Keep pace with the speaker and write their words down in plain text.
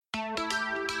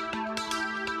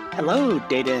Hello,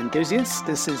 data enthusiasts.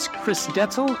 This is Chris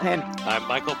Detzel, and I'm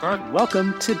Michael Burke.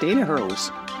 welcome to Data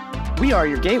Hurdles. We are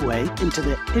your gateway into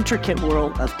the intricate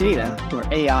world of data where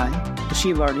AI,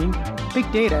 machine learning,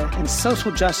 big data, and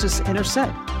social justice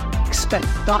intersect. Expect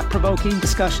thought-provoking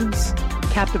discussions,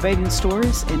 captivating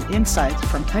stories, and insights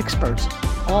from experts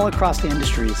all across the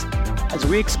industries as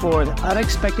we explore the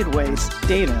unexpected ways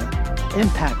data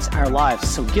impacts our lives.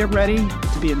 So get ready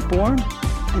to be informed,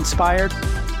 inspired,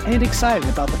 and excited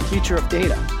about the future of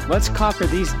data. Let's conquer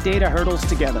these data hurdles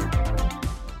together.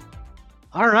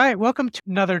 All right, welcome to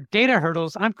another Data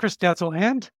Hurdles. I'm Chris Detzel,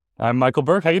 and I'm Michael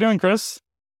Burke. How you doing, Chris?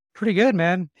 pretty good,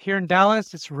 man. Here in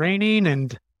Dallas, it's raining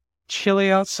and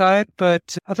chilly outside,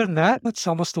 but other than that, it's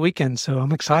almost the weekend, so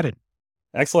I'm excited.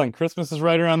 Excellent. Christmas is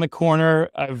right around the corner.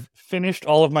 I've finished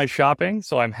all of my shopping,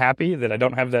 so I'm happy that I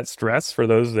don't have that stress for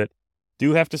those that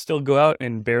do have to still go out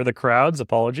and bear the crowds.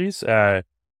 Apologies.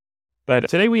 But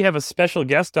today we have a special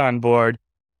guest on board,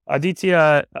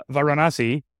 Aditya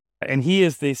Varanasi, and he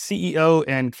is the CEO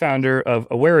and founder of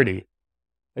Awarity.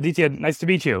 Aditya, nice to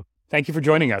meet you. Thank you for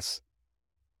joining us.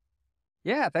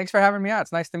 Yeah, thanks for having me on.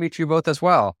 It's nice to meet you both as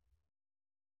well.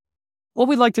 What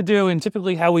we'd like to do, and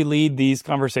typically how we lead these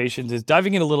conversations, is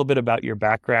diving in a little bit about your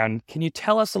background. Can you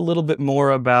tell us a little bit more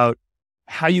about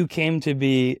how you came to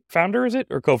be founder, is it,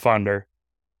 or co-founder?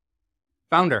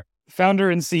 Founder. Founder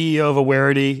and CEO of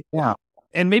Awarity. Yeah.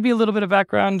 And maybe a little bit of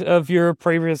background of your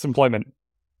previous employment.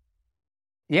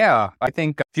 Yeah, I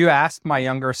think if you asked my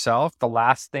younger self, the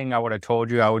last thing I would have told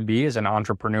you I would be is an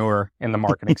entrepreneur in the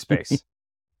marketing space.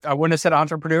 I wouldn't have said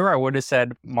entrepreneur, I would have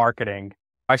said marketing.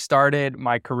 I started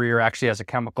my career actually as a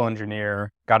chemical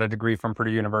engineer, got a degree from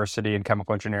Purdue University in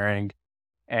chemical engineering,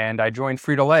 and I joined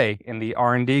Frito-Lay in the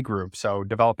R&D group, so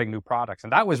developing new products.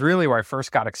 And that was really where I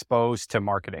first got exposed to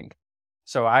marketing.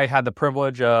 So I had the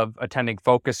privilege of attending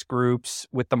focus groups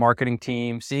with the marketing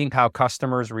team, seeing how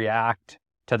customers react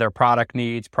to their product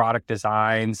needs, product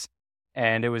designs,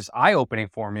 and it was eye-opening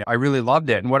for me. I really loved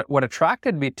it. And what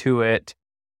attracted me to it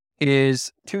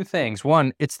is two things.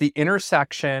 One, it's the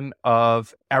intersection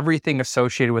of everything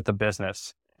associated with the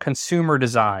business: consumer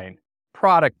design,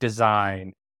 product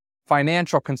design,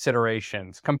 financial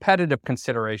considerations, competitive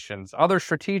considerations, other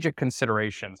strategic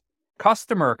considerations,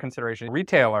 customer considerations,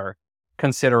 retailer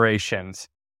considerations.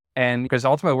 And because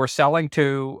ultimately we're selling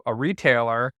to a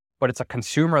retailer, but it's a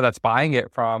consumer that's buying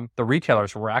it from the retailer.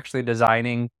 So we're actually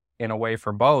designing in a way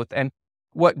for both. And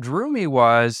what drew me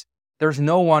was there's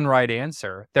no one right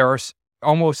answer. There are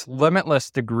almost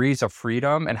limitless degrees of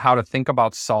freedom and how to think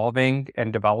about solving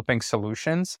and developing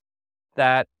solutions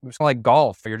that it's like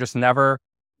golf. You're just never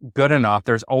good enough.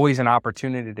 There's always an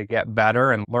opportunity to get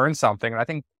better and learn something. And I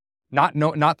think not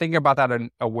thinking about that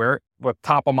with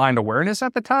top of mind awareness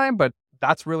at the time, but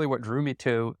that's really what drew me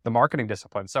to the marketing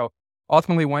discipline. So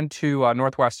ultimately went to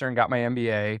Northwestern, got my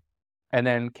MBA, and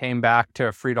then came back to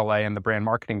Frito-Lay in the brand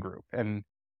marketing group. And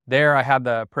there I had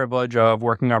the privilege of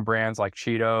working on brands like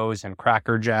Cheetos and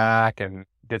Cracker Jack, and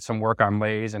did some work on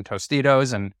Lay's and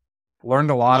Tostitos, and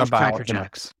learned a lot about Cracker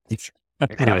Jacks.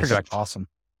 Cracker Jack, awesome.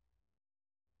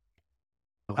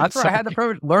 That's where I had the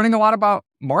privilege learning a lot about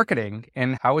marketing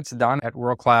and how it's done at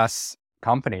world-class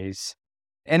companies.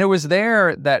 And it was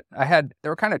there that there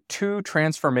were kind of two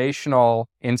transformational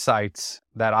insights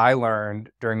that I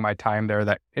learned during my time there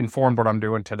that informed what I'm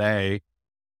doing today.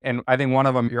 And I think one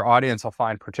of them your audience will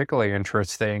find particularly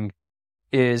interesting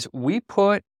is we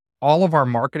put all of our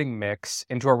marketing mix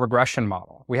into a regression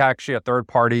model. We had actually a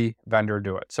third-party vendor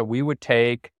do it. So we would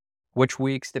take which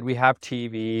weeks did we have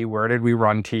TV, where did we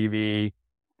run TV,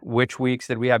 which weeks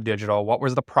did we have digital, what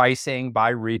was the pricing by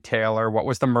retailer, what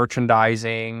was the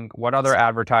merchandising, what other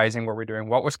advertising were we doing,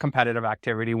 what was competitive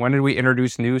activity, when did we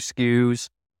introduce new SKUs,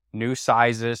 new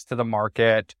sizes to the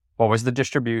market, what was the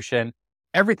distribution,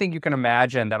 everything you can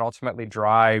imagine that ultimately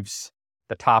drives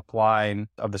the top line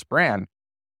of this brand.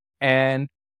 And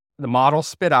the model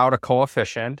spit out a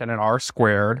coefficient and an R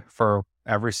squared for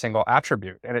every single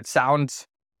attribute. And it sounds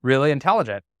really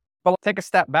intelligent. But take a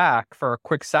step back for a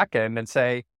quick second and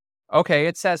say, okay,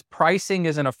 it says pricing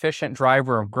is an efficient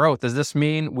driver of growth. Does this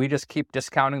mean we just keep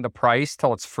discounting the price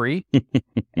till it's free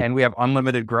and we have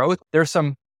unlimited growth? There's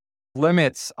some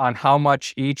limits on how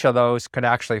much each of those could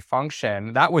actually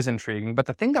function. That was intriguing. But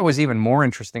the thing that was even more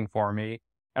interesting for me,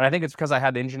 and I think it's because I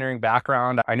had the engineering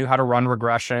background, I knew how to run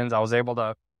regressions, I was able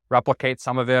to replicate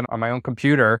some of it on my own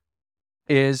computer,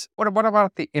 is what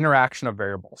about the interaction of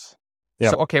variables? Yeah.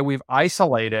 So, okay, we're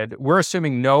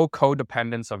assuming no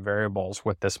codependence of variables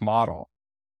with this model.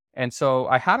 And so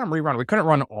I had them rerun. We couldn't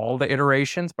run all the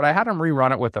iterations, but I had them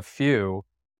rerun it with a few.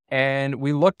 And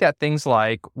we looked at things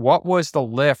like, what was the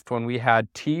lift when we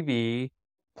had TV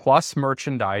plus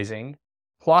merchandising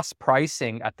plus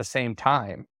pricing at the same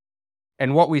time.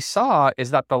 And what we saw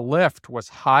is that the lift was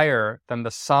higher than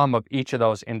the sum of each of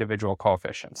those individual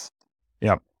coefficients.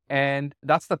 Yeah. And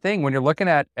that's the thing. When you're looking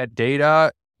at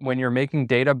data, when you're making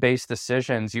data-based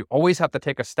decisions, you always have to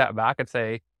take a step back and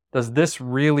say, does this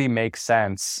really make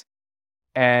sense?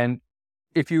 And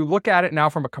if you look at it now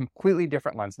from a completely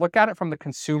different lens, look at it from the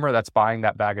consumer that's buying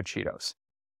that bag of Cheetos.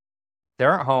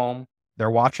 They're at home,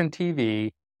 they're watching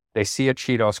TV, they see a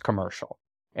Cheetos commercial.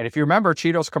 And if you remember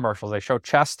Cheetos commercials, they show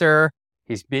Chester,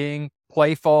 he's being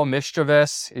playful,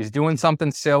 mischievous, he's doing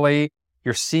something silly.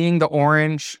 You're seeing the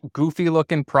orange, goofy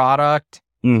looking product,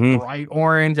 bright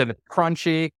orange and it's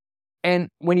crunchy. And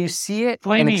when you see it,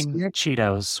 Flaming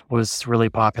Cheetos was really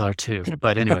popular too.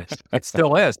 But anyways, it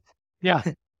still is. Yeah.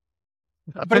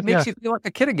 But it makes you feel like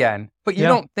a kid again. But you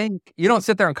don't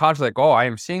sit there and contemplate, like, oh, I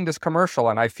am seeing this commercial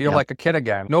and I feel like a kid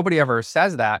again. Nobody ever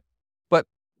says that. But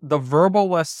the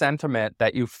verbal-less sentiment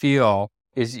that you feel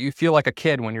is you feel like a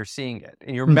kid when you're seeing it.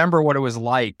 And you remember what it was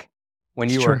like when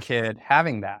you were a kid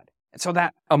having that. And so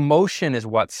that emotion is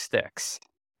what sticks.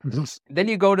 Then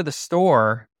you go to the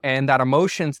store and that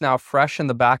emotion's now fresh in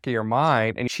the back of your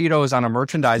mind and Cheetos on a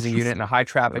merchandising unit in a high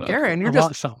traffic area. And you're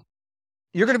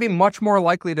going to be much more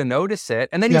likely to notice it.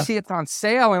 And then you see it's on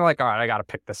sale and you're like, all right, I got to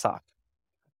pick this up.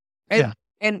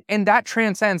 And that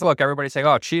transcends, look, everybody's saying,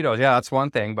 oh, Cheetos. Yeah, that's one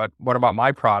thing. But what about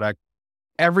my product?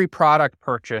 Every product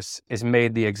purchase is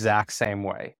made the exact same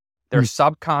way. There's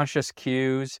subconscious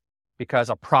cues because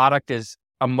a product is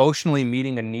emotionally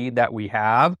meeting a need that we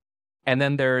have. And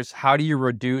then there's how do you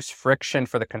reduce friction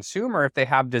for the consumer if they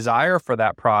have desire for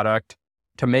that product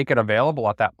to make it available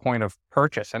at that point of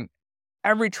purchase. And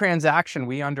every transaction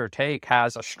we undertake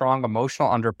has a strong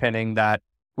emotional underpinning that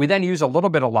we then use a little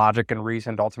bit of logic and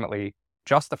reason to ultimately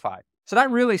justify. So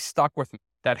that really stuck with me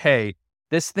that, hey,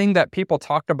 this thing that people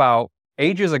talked about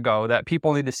ages ago that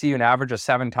people need to see an average of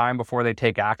 7 times before they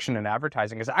take action in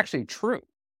advertising is actually true.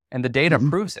 And the data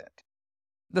proves it.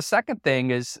 The second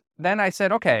thing is then I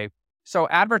said, okay, so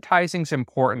advertising is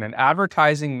important and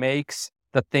advertising makes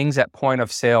the things at point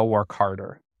of sale work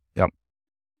harder. Yep.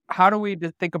 How do we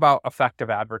think about effective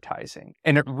advertising?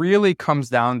 And it really comes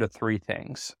down to 3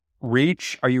 things.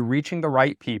 Reach. Are you reaching the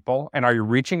right people? And are you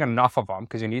reaching enough of them?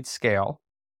 Because you need scale.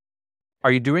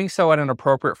 Are you doing so at an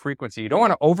appropriate frequency? You don't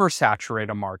want to oversaturate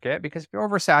a market because if you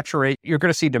oversaturate, you're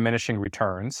going to see diminishing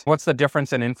returns. What's the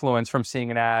difference in influence from seeing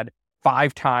an ad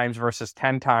 5 times versus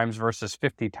 10 times versus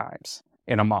 50 times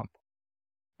in a month?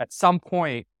 At some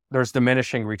point, there's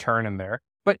diminishing return in there,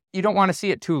 but you don't want to see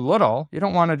it too little. You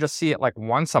don't want to just see it like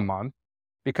once a month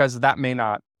because that may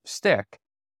not stick.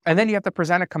 And then you have to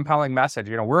present a compelling message.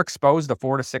 You know, we're exposed to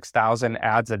 4,000 to 6,000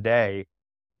 ads a day.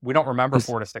 We don't remember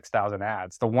 4,000 to 6,000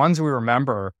 ads. The ones we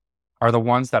remember are the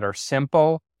ones that are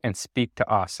simple and speak to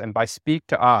us. And by speak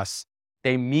to us,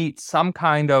 they meet some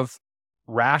kind of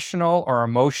rational or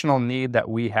emotional need that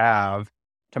we have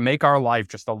to make our life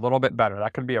just a little bit better.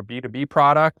 That could be a B2B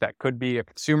product. That could be a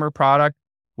consumer product,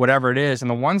 whatever it is. And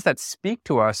the ones that speak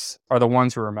to us are the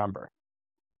ones who remember.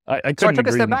 I took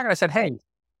a step back and I said, hey.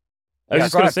 I was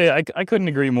just going to say, I couldn't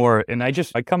agree more. And I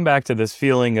come back to this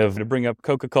feeling of, to bring up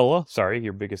Coca-Cola, sorry,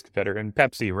 your biggest competitor, and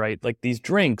Pepsi, right? Like these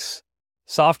drinks,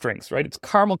 soft drinks, right? It's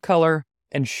caramel color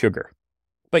and sugar.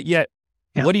 But yet,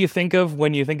 what do you think of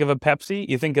when you think of a Pepsi?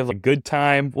 You think of a good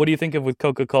time. What do you think of with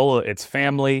Coca-Cola? It's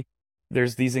family.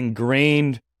 There's these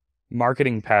ingrained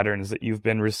marketing patterns that you've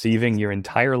been receiving your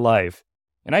entire life.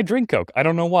 And I drink Coke. I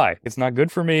don't know why. It's not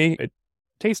good for me. It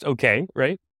tastes okay,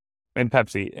 right? And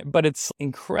Pepsi. But it's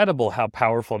incredible how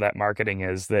powerful that marketing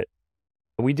is. That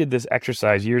we did this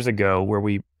exercise years ago where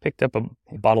we picked up a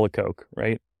bottle of Coke,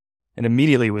 right? And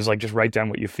immediately it was like, just write down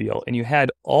what you feel. And you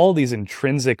had all these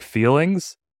intrinsic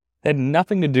feelings that had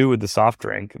nothing to do with the soft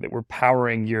drink that were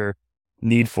powering your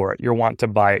need for it, your want to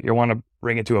buy it, your want to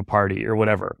bring it to a party or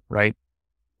whatever, right?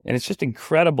 And it's just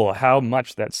incredible how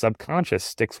much that subconscious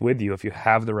sticks with you if you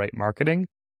have the right marketing.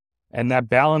 And that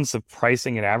balance of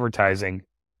pricing and advertising,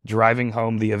 driving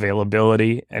home the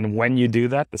availability. And when you do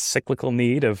that, the cyclical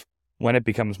need of when it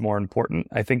becomes more important,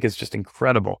 I think is just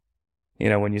incredible. You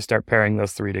know, when you start pairing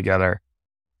those 3 together.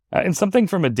 And something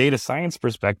from a data science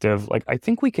perspective, like I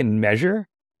think we can measure,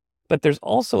 but there's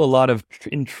also a lot of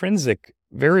intrinsic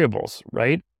variables,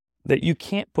 right? That you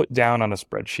can't put down on a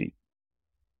spreadsheet.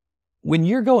 When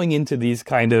you're going into these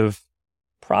kind of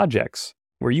projects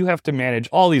where you have to manage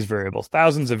all these variables,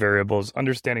 thousands of variables,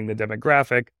 understanding the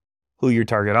demographic, who your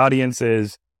target audience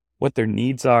is, what their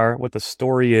needs are, what the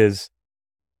story is,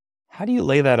 how do you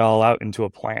lay that all out into a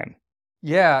plan?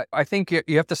 Yeah, I think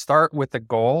you have to start with the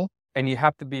goal and you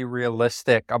have to be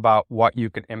realistic about what you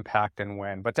can impact and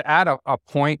when. But to add a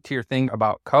point to your thing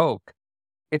about Coke,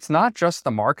 it's not just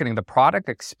the marketing, the product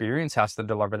experience has to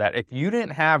deliver that. If you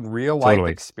didn't have real life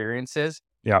experiences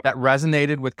that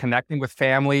resonated with connecting with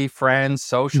family, friends,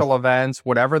 social events,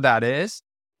 whatever that is,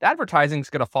 advertising is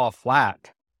going to fall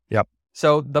flat. Yep.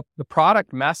 So the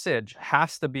product message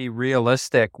has to be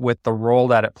realistic with the role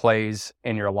that it plays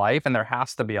in your life, and there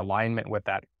has to be alignment with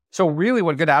that. So really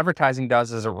what good advertising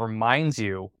does is it reminds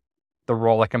you the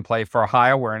role it can play for a high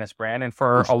awareness brand, and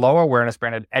for a low awareness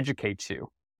brand, it educates you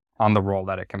on the role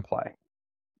that it can play.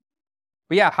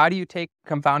 But yeah, how do you take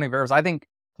confounding variables? I think,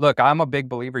 look, I'm a big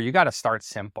believer. You got to start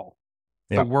simple.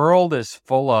 The world is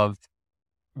full of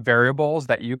variables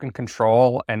that you can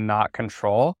control and not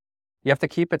control. You have to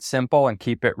keep it simple and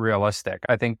keep it realistic.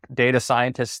 I think data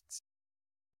scientists,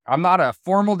 I'm not a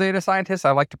formal data scientist.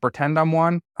 I like to pretend I'm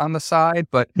one on the side,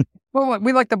 but well,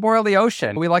 we like to boil the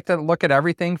ocean. We like to look at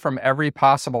everything from every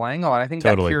possible angle. And I think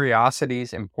that curiosity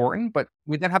is important, but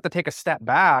we then have to take a step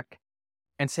back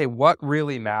and say, what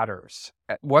really matters?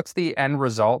 What's the end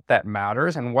result that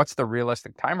matters? And what's the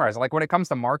realistic time horizon? Like when it comes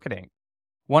to marketing,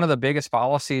 one of the biggest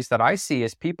fallacies that I see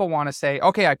is people want to say,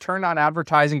 okay, I turned on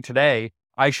advertising today,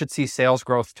 I should see sales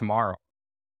growth tomorrow.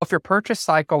 If your purchase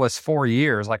cycle is 4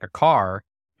 years, like a car,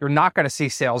 you're not going to see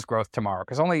sales growth tomorrow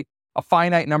because only a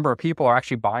finite number of people are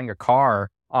actually buying a car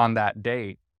on that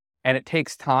date. And it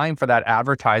takes time for that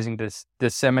advertising to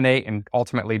disseminate and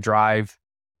ultimately drive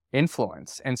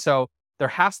influence. And so there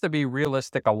has to be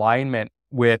realistic alignment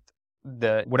with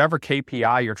the whatever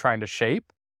KPI you're trying to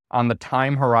shape on the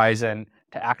time horizon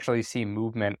to actually see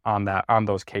movement on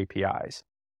those KPIs.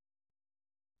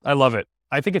 I love it.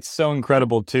 I think it's so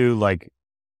incredible too, like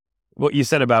what you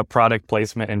said about product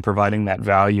placement and providing that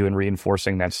value and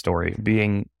reinforcing that story,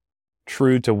 being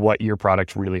true to what your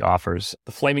product really offers.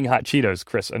 The Flaming Hot Cheetos,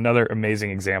 Chris, another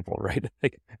amazing example, right?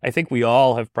 Like, I think we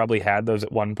all have probably had those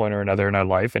at one point or another in our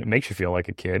life, and it makes you feel like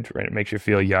a kid, right? It makes you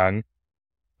feel young.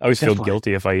 I always feel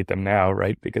guilty if I eat them now,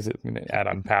 right? Because it's going to add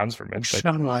on pounds from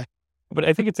it. But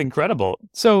I think it's incredible.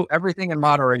 So everything in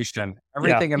moderation.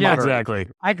 Everything in moderation. Exactly.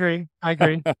 I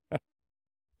agree.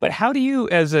 But how do you,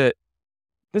 this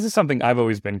is something I've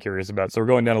always been curious about. So we're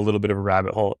going down a little bit of a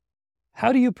rabbit hole.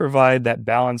 How do you provide that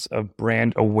balance of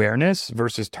brand awareness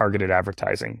versus targeted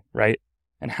advertising, right?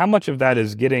 And how much of that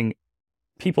is getting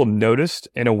people noticed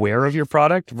and aware of your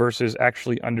product versus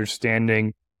actually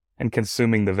understanding and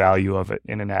consuming the value of it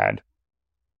in an ad?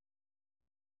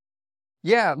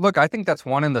 Yeah, look, I think that's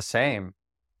one and the same.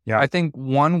 Yeah. I think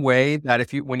one way that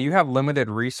when you have limited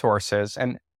resources,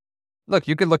 and look,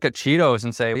 you could look at Cheetos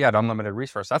and say, we had unlimited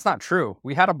resources. That's not true.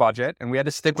 We had a budget and we had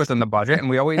to stick within the budget, and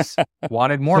we always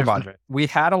wanted more budget. We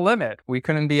had a limit. We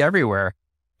couldn't be everywhere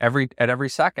at every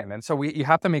second. And so you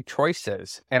have to make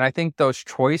choices. And I think those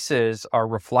choices are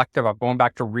reflective of going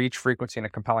back to reach, frequency, and a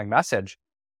compelling message.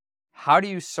 How do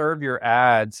you serve your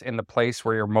ads in the place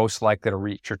where you're most likely to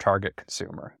reach your target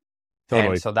consumer?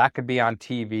 Totally. And so that could be on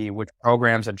TV, with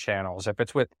programs and channels. If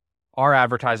it's with our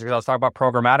advertisers, I was talking about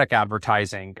programmatic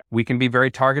advertising, we can be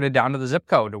very targeted down to the zip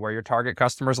code to where your target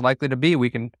customer is likely to be. We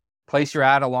can place your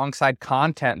ad alongside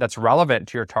content that's relevant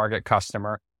to your target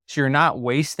customer. So you're not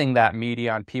wasting that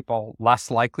media on people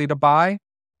less likely to buy.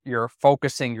 You're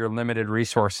focusing your limited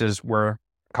resources where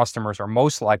customers are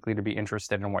most likely to be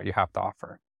interested in what you have to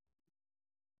offer.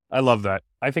 I love that.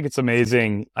 I think it's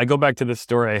amazing. I go back to the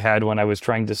story I had when I was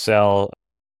trying to sell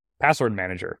Password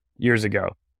Manager years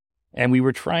ago. And we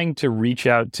were trying to reach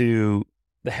out to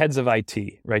the heads of IT,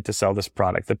 right, to sell this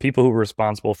product, the people who were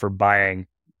responsible for buying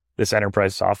this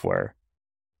enterprise software.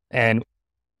 And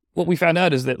what we found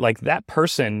out is that like that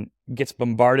person gets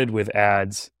bombarded with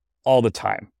ads all the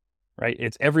time, right?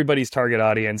 It's everybody's target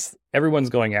audience. Everyone's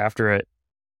going after it.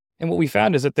 And what we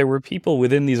found is that there were people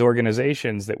within these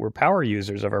organizations that were power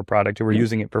users of our product who were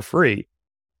using it for free.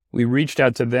 We reached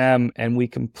out to them and we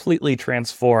completely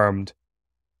transformed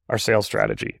our sales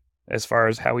strategy as far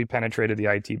as how we penetrated the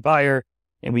IT buyer.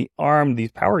 And we armed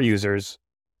these power users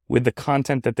with the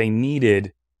content that they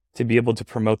needed to be able to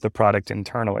promote the product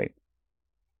internally.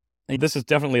 And this is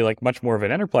definitely like much more of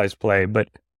an enterprise play, but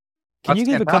can you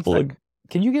give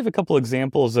a couple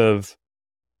examples of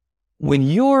when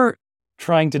you're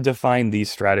trying to define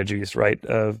these strategies, right?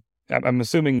 I'm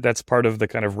assuming that's part of the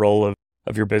kind of role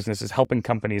of your business, is helping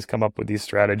companies come up with these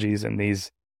strategies and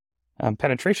these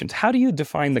penetrations. How do you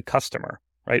define the customer,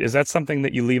 right? Is that something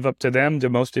that you leave up to them? Do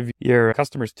most of your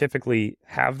customers typically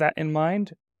have that in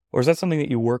mind? Or is that something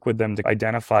that you work with them to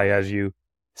identify as you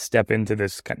step into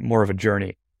this kind of more of a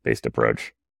journey-based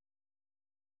approach?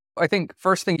 I think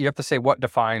first thing you have to say, what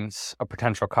defines a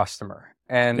potential customer?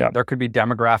 And Yeah. there could be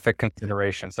demographic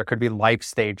considerations. There could be life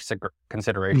stage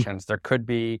considerations. There could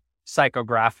be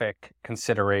psychographic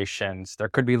considerations. There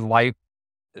could be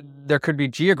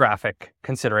geographic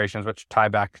considerations, which tie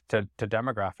back to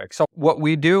demographics. So what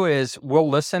we do is we'll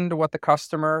listen to what the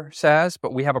customer says,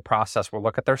 but we have a process. We'll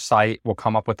look at their site, we'll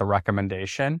come up with a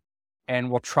recommendation, and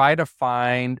we'll try to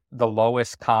find the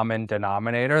lowest common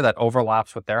denominator that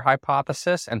overlaps with their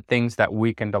hypothesis and things that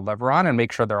we can deliver on and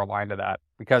make sure they're aligned to that.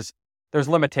 Because there's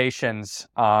limitations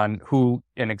on who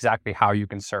and exactly how you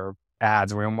can serve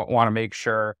ads. We want to make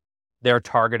sure their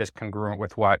target is congruent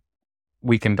with what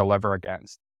we can deliver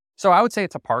against. So I would say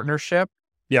it's a partnership.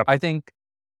 Yep. I think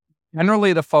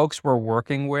generally the folks we're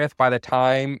working with, by the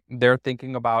time they're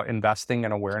thinking about investing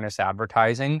in awareness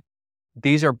advertising,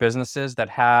 these are businesses that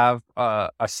have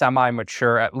at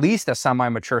least a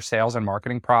semi-mature sales and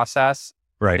marketing process.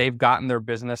 Right. They've gotten their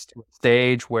business to a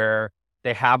stage where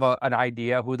they have an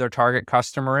idea who their target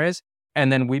customer is.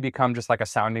 And then we become just like a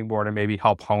sounding board and maybe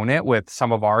help hone it with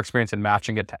some of our experience in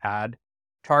matching it to ad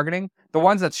targeting. The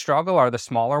ones that struggle are the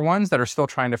smaller ones that are still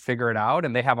trying to figure it out.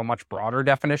 And they have a much broader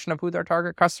definition of who their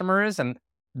target customer is. And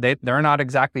they're not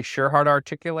exactly sure how to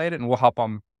articulate it. And we'll help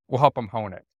them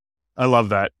hone it. I love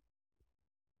that.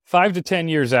 5 to 10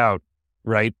 years out,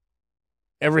 right?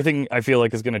 Everything I feel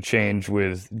like is going to change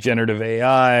with generative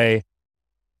AI,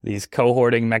 these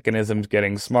cohorting mechanisms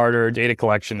getting smarter. Data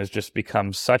collection has just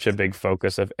become such a big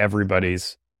focus of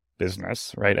everybody's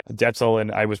business, right? Detzel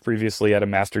and I was previously at a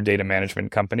master data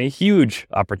management company, huge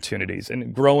opportunities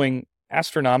and growing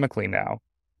astronomically now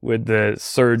with the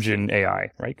surge in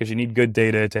AI, right? Because you need good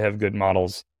data to have good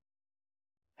models.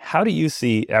 How do you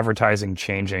see advertising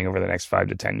changing over the next 5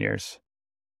 to 10 years?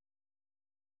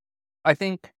 I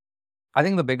think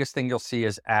the biggest thing you'll see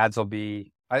is ads will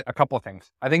be a couple of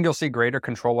things. I think you'll see greater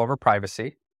control over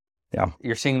privacy. Yeah.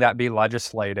 You're seeing that be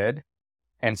legislated.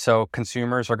 And so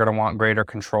consumers are going to want greater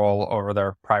control over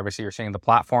their privacy. You're seeing the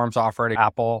platforms offer it.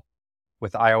 Apple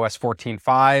with iOS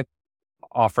 14.5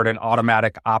 offered an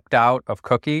automatic opt-out of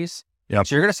cookies. Yep.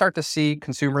 So you're going to start to see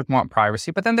consumers want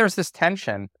privacy. But then there's this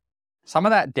tension. Some of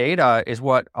that data is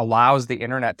what allows the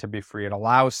internet to be free. It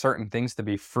allows certain things to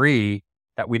be free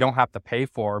that we don't have to pay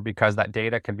for because that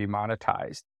data can be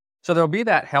monetized. So there'll be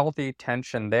that healthy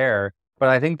tension there. But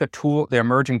I think the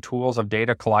emerging tools of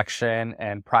data collection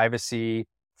and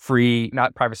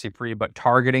not privacy free, but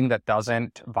targeting that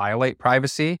doesn't violate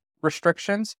privacy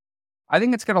restrictions, I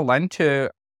think it's going to lend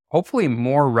to hopefully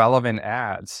more relevant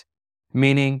ads,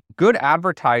 meaning good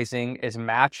advertising is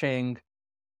matching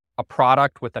a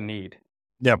product with a need.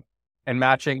 Yep. And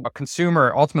matching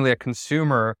ultimately a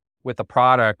consumer with a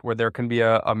product where there can be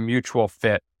a mutual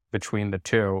fit between the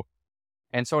two.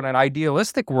 And so in an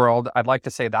idealistic world, I'd like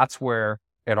to say that's where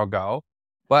it'll go.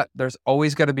 But there's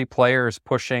always going to be players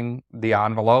pushing the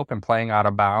envelope and playing out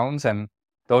of bounds. And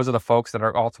those are the folks that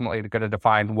are ultimately going to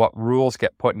define what rules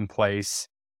get put in place.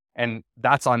 And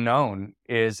that's unknown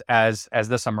is as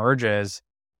this emerges,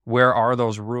 where are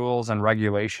those rules and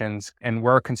regulations and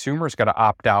where are consumers going to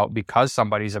opt out because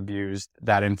somebody's abused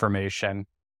that information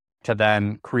to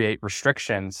then create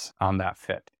restrictions on that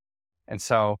fit. And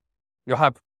so you'll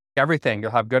have everything.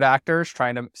 You'll have good actors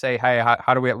trying to say, hey,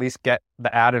 how do we at least get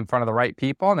the ad in front of the right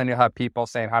people? And then you'll have people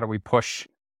saying, how do we push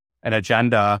an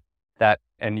agenda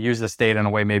and use this data in a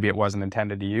way maybe it wasn't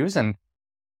intended to use? And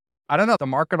I don't know, the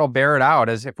market will bear it out.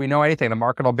 As if we know anything, the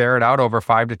market will bear it out over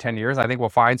 5 to 10 years. I think we'll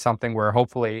find something where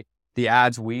hopefully the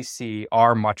ads we see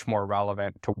are much more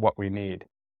relevant to what we need.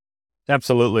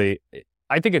 Absolutely.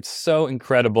 I think it's so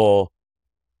incredible.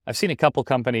 I've seen a couple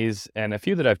companies and a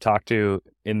few that I've talked to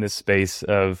in this space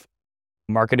of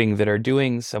marketing that are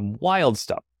doing some wild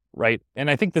stuff, right? And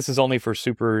I think this is only for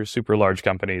super, super large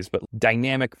companies, but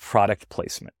dynamic product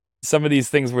placement. Some of these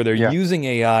things where they're using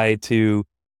AI to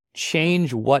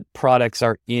change what products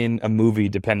are in a movie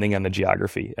depending on the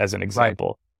geography, as an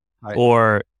example. Right.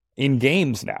 Or in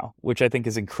games now, which I think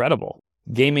is incredible.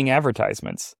 Gaming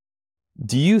advertisements.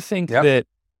 Do you think that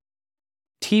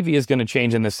TV is going to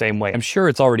change in the same way? I'm sure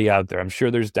it's already out there. I'm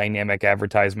sure there's dynamic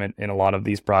advertisement in a lot of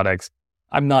these products.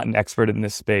 I'm not an expert in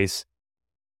this space.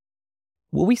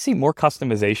 Will we see more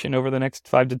customization over the next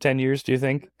 5 to 10 years, do you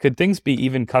think? Could things be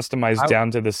even customized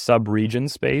down to the sub-region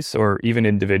space or even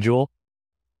individual?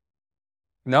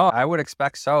 No, I would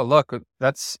expect so. Look,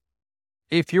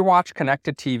 if you watch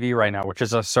connected TV right now, which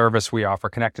is a service we offer,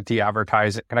 connected TV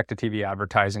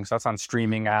advertising. So that's on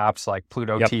streaming apps like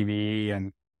Pluto TV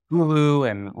and Hulu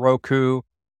and Roku,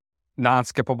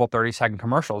 non-skippable 30-second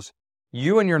commercials.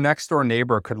 You and your next door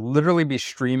neighbor could literally be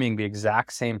streaming the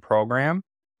exact same program,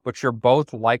 but you're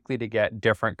both likely to get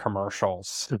different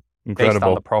commercials based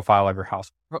on the profile of your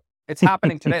house. It's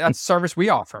happening today. That's a service we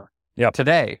offer Yep.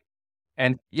 today.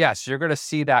 And yes, you're going to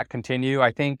see that continue.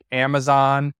 I think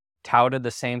Amazon touted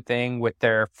the same thing with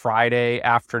their Friday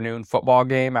afternoon football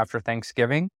game after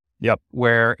Thanksgiving. Yep.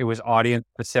 Where it was audience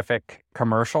specific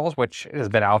commercials, which has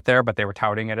been out there, but they were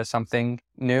touting it as something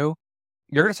new.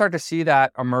 You're going to start to see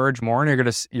that emerge more, and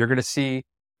you're going to see,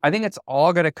 I think it's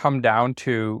all going to come down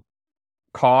to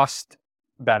cost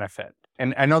benefit.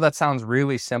 And I know that sounds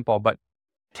really simple, but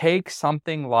take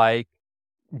something like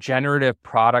generative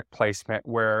product placement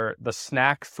where the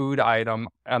snack food item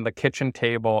on the kitchen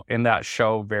table in that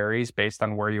show varies based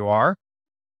on where you are.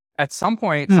 At some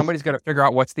point, somebody's going to figure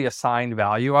out what's the assigned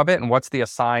value of it and what's the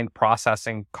assigned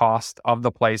processing cost of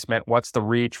the placement, what's the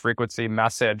reach, frequency,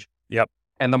 message. Yep.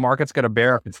 And the market's going to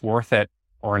bear if it's worth it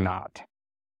or not.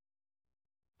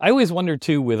 I always wonder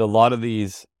too, with a lot of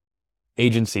these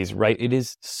agencies, right? It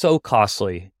is so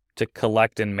costly to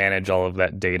collect and manage all of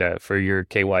that data for your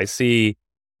KYC,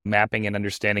 mapping and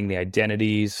understanding the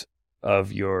identities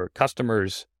of your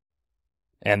customers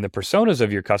and the personas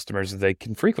of your customers. They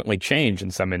can frequently change in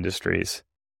some industries.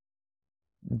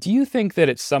 Do you think that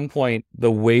at some point, the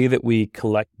way that we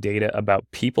collect data about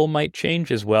people might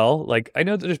change as well? Like, I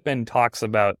know that there's been talks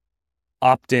about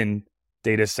opt-in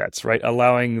data sets, right?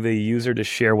 Allowing the user to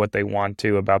share what they want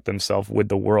to about themselves with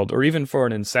the world, or even for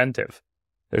an incentive.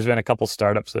 There's been a couple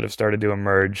startups that have started to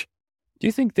emerge. Do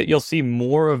you think that you'll see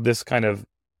more of this kind of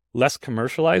less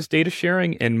commercialized data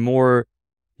sharing and more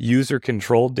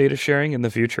user-controlled data sharing in the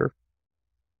future?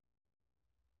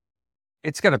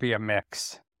 It's going to be a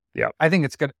mix. Yeah. I think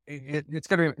it's going to be,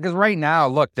 because right now,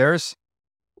 look,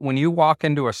 when you walk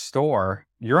into a store,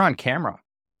 you're on camera.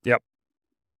 Yep.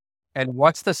 And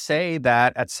what's to say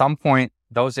that at some point,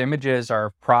 those images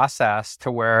are processed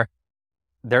to where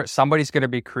somebody's going to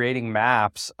be creating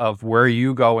maps of where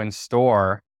you go in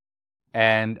store.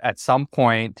 And at some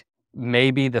point,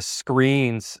 maybe the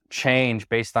screens change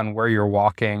based on where you're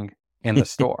walking in the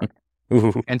store.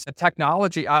 Ooh. And so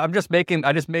technology, I just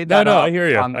made that up. I hear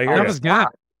you. That was good.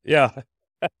 Yeah.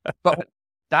 But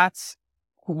that's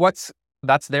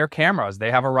their cameras.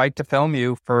 They have a right to film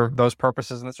you for those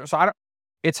purposes. So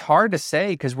it's hard to say,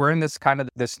 because we're in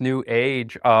this new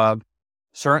age of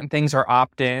certain things are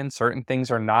opt-in, certain things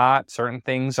are not, certain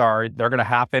things they're going to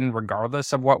happen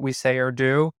regardless of what we say or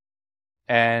do.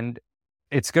 And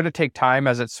it's going to take time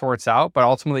as it sorts out, but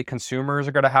ultimately consumers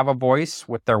are going to have a voice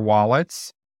with their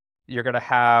wallets. You're going to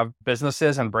have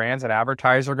businesses and brands and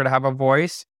advertisers are going to have a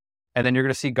voice. And then you're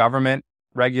going to see government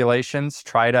regulations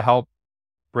try to help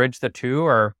bridge the two,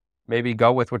 or maybe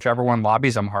go with whichever one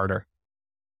lobbies them harder.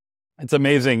 It's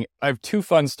amazing. I have two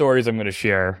fun stories I'm going to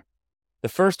share. The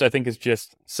first, I think, is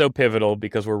just so pivotal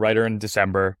because we're right around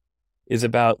December, is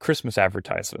about Christmas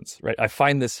advertisements, right? I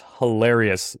find this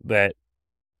hilarious that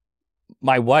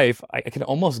my wife, I can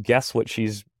almost guess what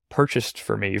she's purchased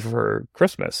for me for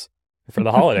Christmas, for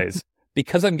the holidays,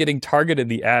 because I'm getting targeted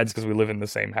the ads because we live in the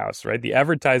same house, right? The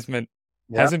advertisement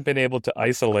hasn't been able to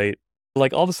isolate.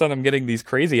 Like, all of a sudden I'm getting these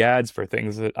crazy ads for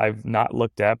things that I've not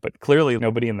looked at, but clearly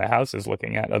nobody in the house is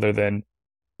looking at other than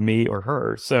me or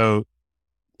her. So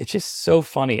it's just so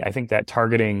funny. I think that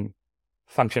targeting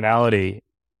functionality,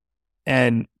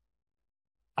 and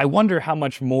I wonder how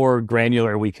much more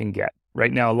granular we can get.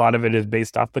 Right now, a lot of it is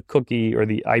based off the cookie or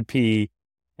the IP,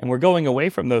 and we're going away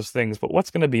from those things. But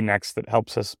what's going to be next that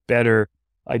helps us better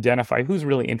identify who's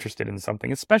really interested in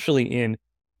something, especially in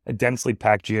a densely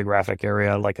packed geographic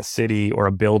area like a city or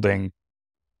a building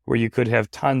where you could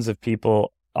have tons of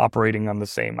people operating on the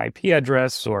same IP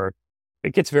address, or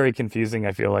it gets very confusing,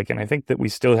 I feel like. And I think that we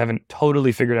still haven't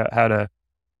totally figured out how to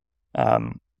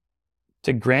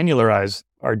granularize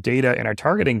our data and our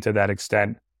targeting to that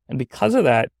extent. And because of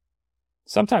that,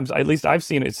 sometimes, at least I've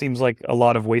seen, it seems like a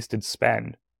lot of wasted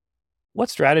spend. What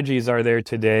strategies are there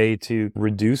today to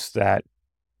reduce that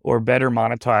or better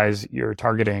monetize your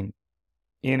targeting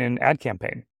in an ad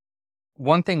campaign?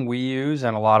 One thing we use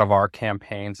in a lot of our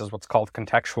campaigns is what's called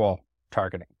contextual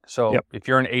targeting. So if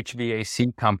you're an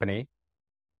HVAC company,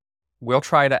 we'll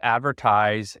try to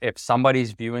advertise if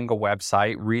somebody's viewing a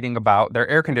website, reading about their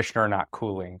air conditioner not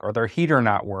cooling or their heater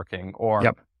not working,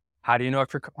 or how do you know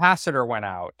if your capacitor went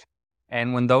out?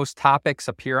 And when those topics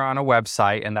appear on a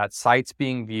website and that site's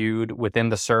being viewed within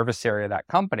the service area of that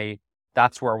company,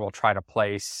 that's where we'll try to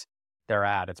place their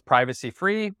ad. It's privacy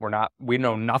free. We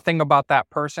know nothing about that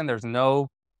person. There's no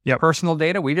personal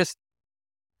data. We just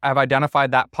have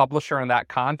identified that publisher and that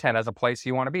content as a place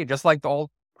you want to be, just like the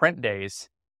old print days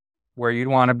where you'd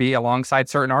want to be alongside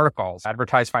certain articles,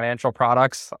 advertise financial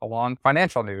products along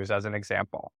financial news as an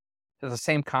example. It's the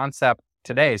same concept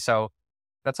today. So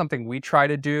that's something we try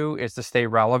to do, is to stay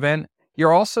relevant.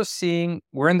 you're also seeing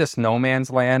we're in this no man's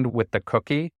land with the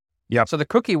cookie. Yep. So the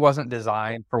cookie wasn't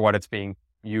designed for what it's being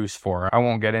used for. I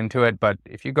won't get into it, but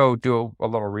if you go do a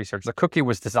little research, the cookie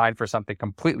was designed for something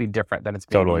completely different than it's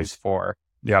being used for.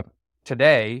 Yep.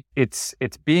 Today, it's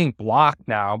being blocked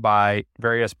now by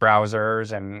various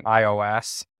browsers and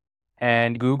iOS.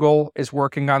 And Google is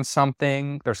working on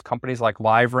something. There's companies like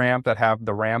LiveRamp that have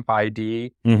the Ramp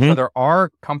ID. So there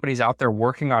are companies out there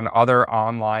working on other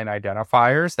online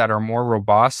identifiers that are more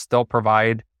robust, still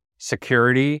provide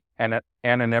security and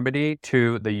anonymity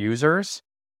to the users.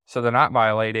 So they're not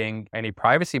violating any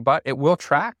privacy, but it will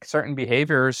track certain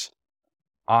behaviors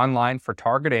online for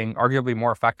targeting arguably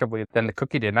more effectively than the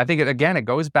cookie did. And I think, it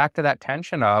goes back to that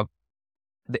tension of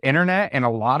the internet and a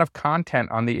lot of content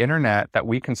on the internet that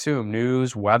we consume,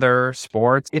 news, weather,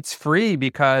 sports, it's free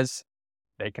because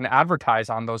they can advertise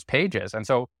on those pages. And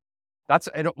so that's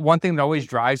one thing that always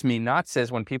drives me nuts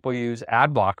is when people use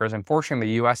ad blockers. Unfortunately,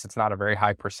 in the US, it's not a very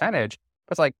high percentage,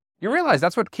 but it's like, you realize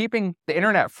that's what keeping the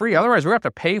internet free. Otherwise, we have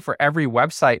to pay for every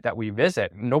website that we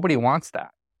visit. Nobody wants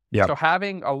that. Yeah. So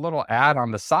having a little ad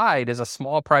on the side is a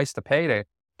small price to pay to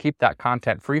keep that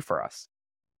content free for us.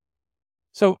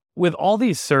 So with all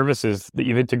these services that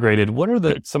you've integrated, what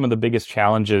are some of the biggest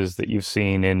challenges that you've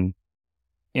seen in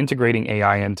integrating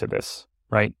AI into this,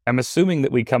 right? I'm assuming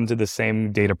that we come to the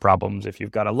same data problems. If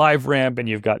you've got a LiveRamp and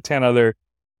you've got 10 other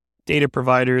data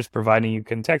providers providing you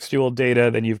contextual data,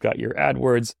 then you've got your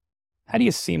AdWords. How do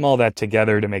you seam all that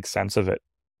together to make sense of it?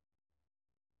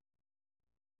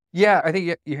 Yeah, I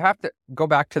think you have to go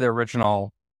back to the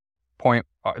original point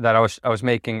that I was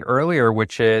making earlier,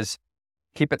 which is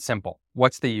keep it simple.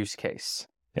 What's the use case?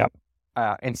 Yep.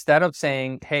 Instead of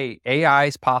saying, hey,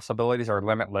 AI's possibilities are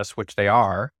limitless, which they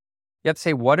are, you have to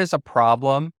say, what is a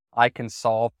problem I can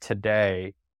solve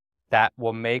today that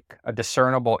will make a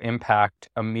discernible impact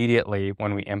immediately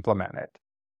when we implement it?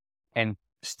 And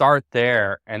start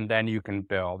there, and then you can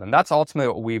build. And that's ultimately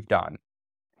what we've done.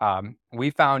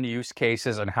 We found use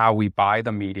cases in how we buy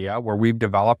the media where we've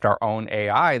developed our own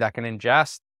AI that can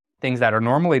ingest things that are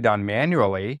normally done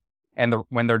manually. And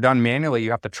when they're done manually,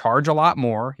 you have to charge a lot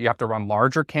more. You have to run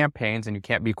larger campaigns and you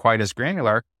can't be quite as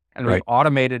granular. And Right. we've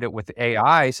automated it with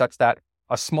AI such that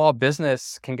a small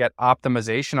business can get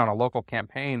optimization on a local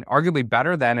campaign, arguably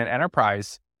better than an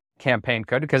enterprise campaign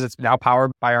could because it's now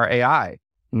powered by our AI.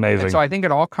 Amazing. And so I think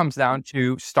it all comes down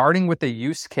to starting with the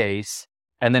use case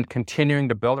and then continuing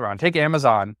to build around. Take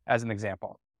Amazon as an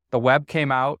example. The web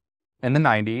came out in the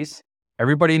 90s.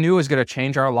 Everybody knew it was going to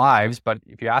change our lives, but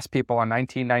if you ask people in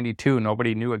 1992,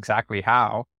 nobody knew exactly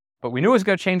how. But we knew it was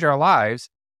going to change our lives.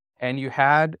 And you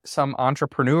had some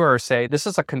entrepreneur say, this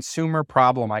is a consumer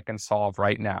problem I can solve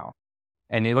right now.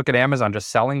 And you look at Amazon just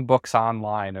selling books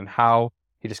online and how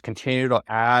you just continue to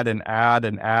add and add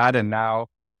and add. And now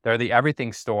they're the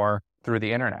everything store through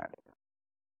the internet.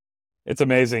 It's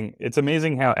amazing. It's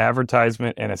amazing how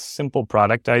advertisement and a simple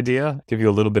product idea, give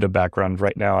you a little bit of background.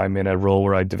 Right now, I'm in a role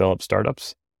where I develop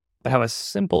startups, but how a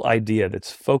simple idea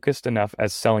that's focused enough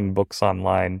as selling books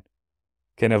online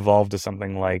can evolve to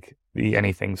something like the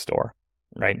anything store,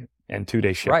 right? And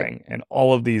 2-day shipping, Right. and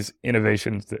all of these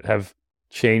innovations that have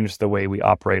changed the way we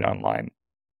operate online.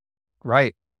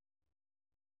 Right.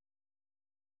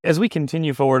 As we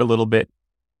continue forward a little bit,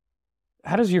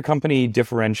 how does your company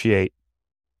differentiate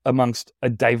amongst a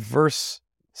diverse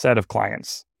set of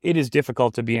clients? It is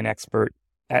difficult to be an expert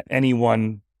at any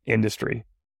one industry.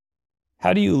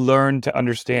 How do you learn to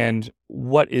understand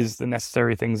what is the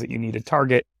necessary things that you need to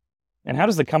target? And how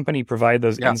does the company provide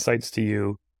those insights to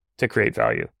you to create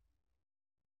value?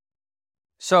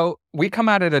 So we come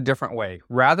at it a different way.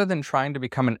 Rather than trying to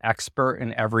become an expert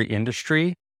in every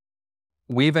industry,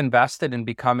 we've invested in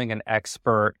becoming an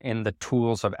expert in the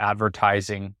tools of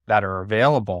advertising that are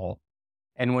available.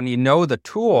 And when you know the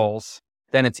tools,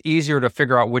 then it's easier to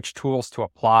figure out which tools to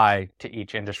apply to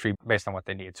each industry based on what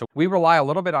they need. So we rely a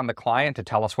little bit on the client to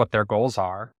tell us what their goals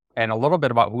are and a little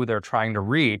bit about who they're trying to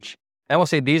reach. And we'll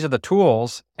say, these are the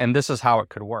tools and this is how it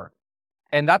could work.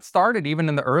 And that started even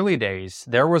in the early days.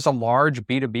 There was a large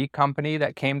B2B company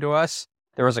that came to us.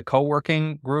 There was a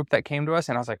co-working group that came to us.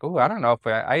 And I was like, oh, I don't know if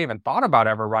I even thought about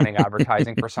ever running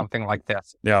advertising for something like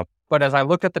this. Yeah. But as I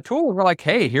looked at the tool, we're like,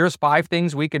 hey, here's 5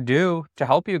 things we could do to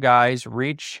help you guys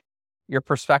reach your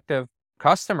prospective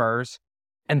customers.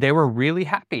 And they were really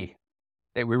happy.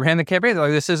 We ran the campaign. They're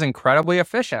like, this is incredibly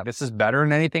efficient. This is better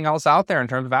than anything else out there in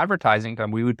terms of advertising.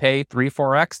 And we would pay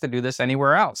 3-4x to do this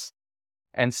anywhere else.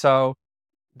 And so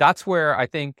that's where I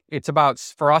think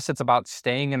for us, it's about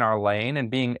staying in our lane and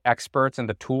being experts in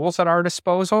the tools at our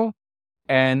disposal.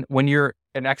 And when you're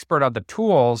an expert on the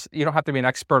tools, you don't have to be an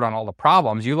expert on all the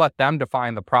problems. You let them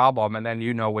define the problem, and then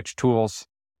you know which tools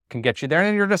can get you there.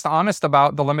 And you're just honest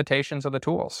about the limitations of the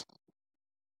tools.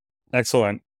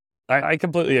 Excellent. I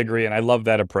completely agree. And I love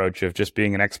that approach of just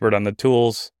being an expert on the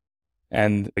tools,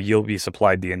 and you'll be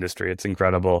supplied the industry. It's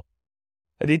incredible.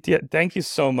 Aditya, thank you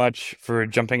so much for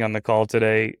jumping on the call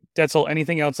today. Detzel,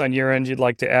 anything else on your end you'd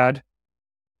like to add?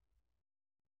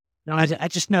 No, I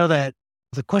just know that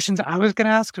the questions I was going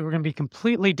to ask were going to be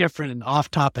completely different and off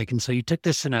topic. And so you took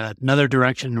this in another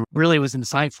direction, really was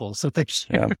insightful. So thanks.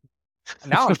 Yeah.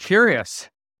 Now I'm curious.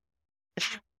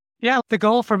 Yeah, the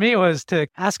goal for me was to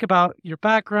ask about your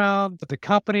background, the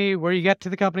company, where you get to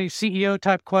the company, CEO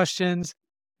type questions.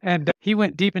 And he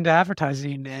went deep into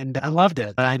advertising and I loved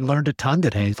it. I learned a ton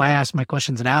today. If I asked my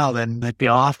questions now, then they'd be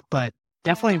off, but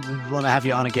definitely want to have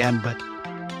you on again. But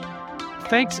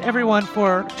thanks everyone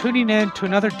for tuning in to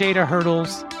another Data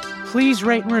Hurdles. Please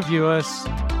rate and review us.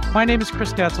 My name is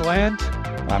Chris Detzel and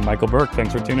I'm Michael Burke.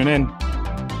 Thanks for tuning in.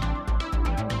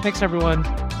 Thanks everyone.